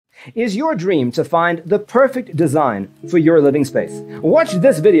Is your dream to find the perfect design for your living space? Watch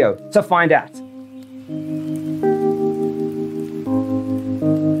this video to find out.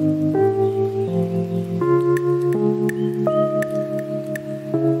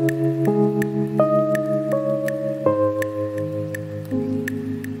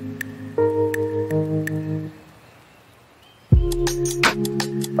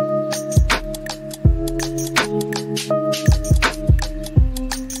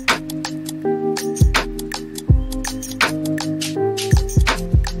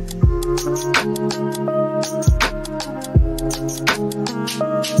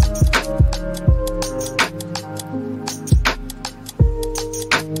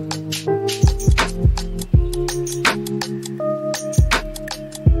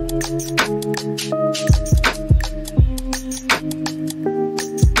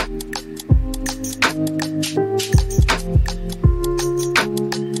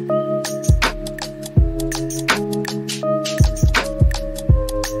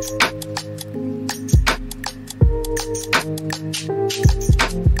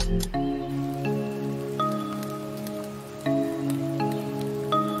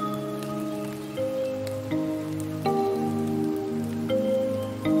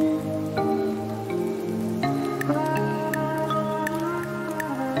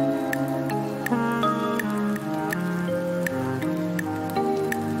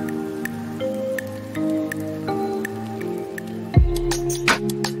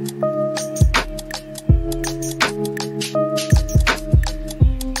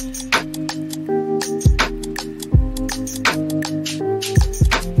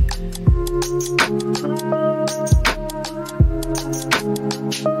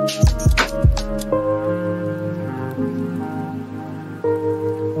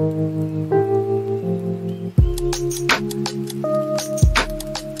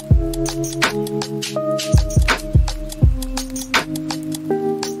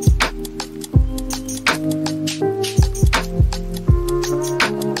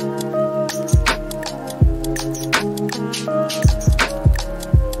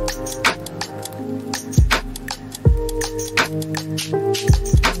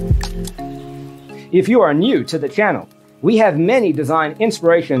 If you are new to the channel, we have many design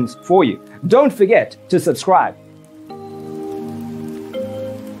inspirations for you. Don't forget to subscribe.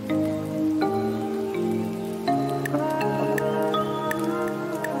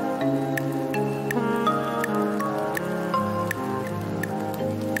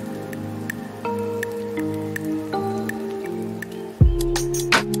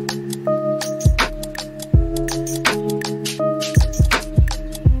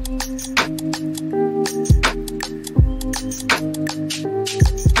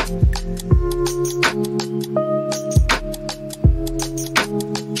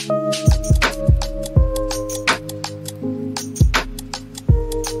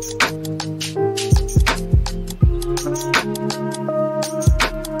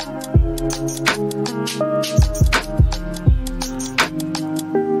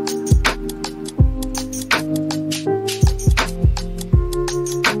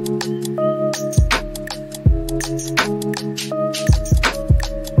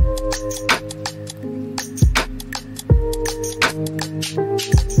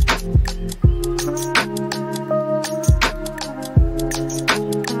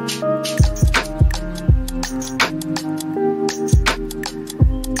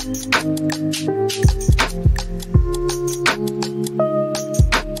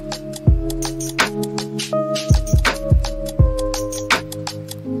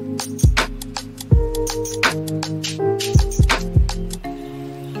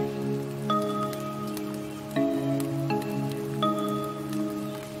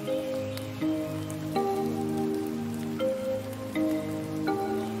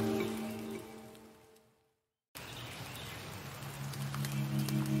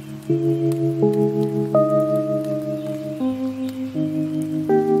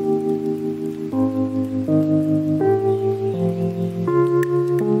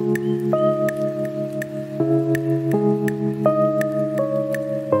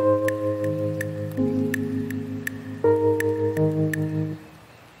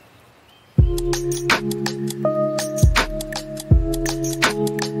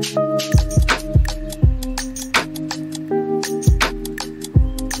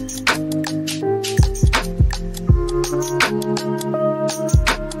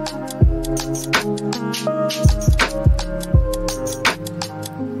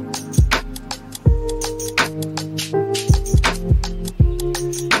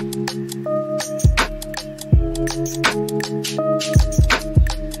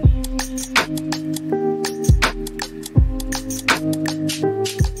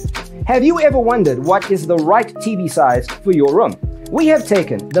 Have you ever wondered what is the right TV size for your room? We have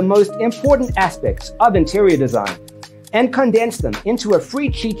taken the most important aspects of interior design and condensed them into a free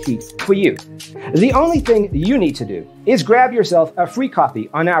cheat sheet for you. The only thing you need to do is grab yourself a free copy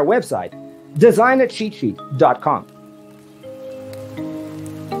on our website, designercheatsheet.com.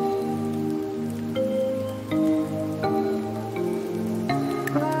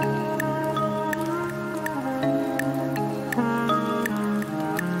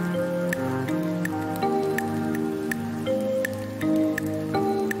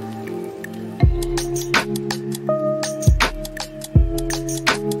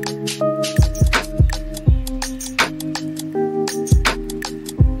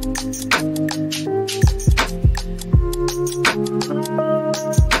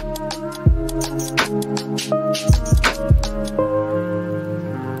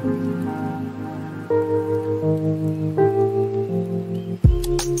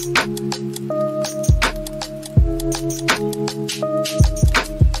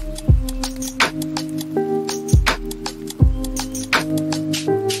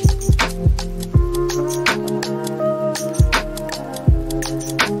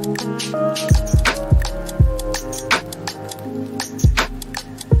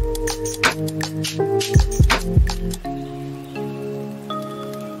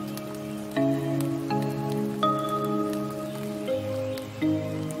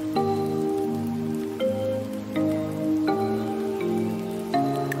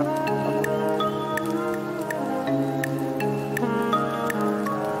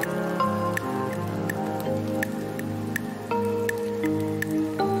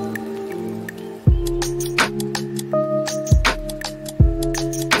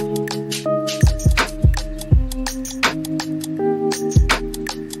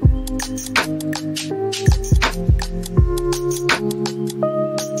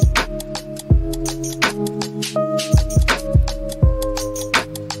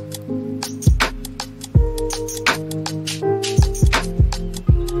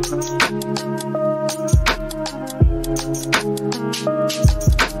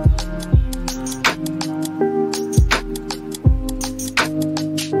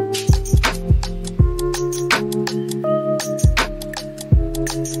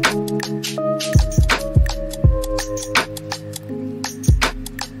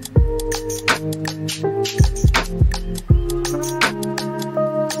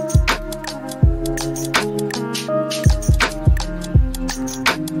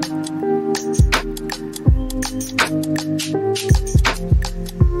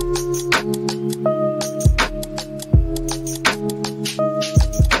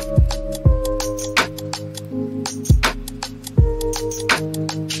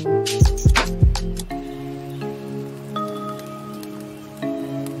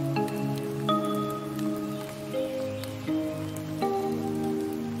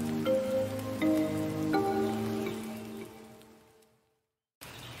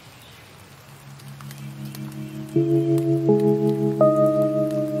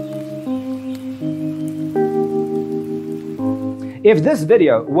 If this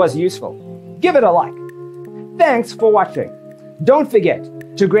video was useful, give it a like. Thanks for watching. Don't forget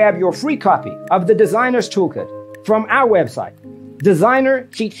to grab your free copy of the Designer's Toolkit from our website,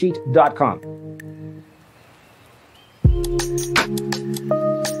 designercheatsheet.com.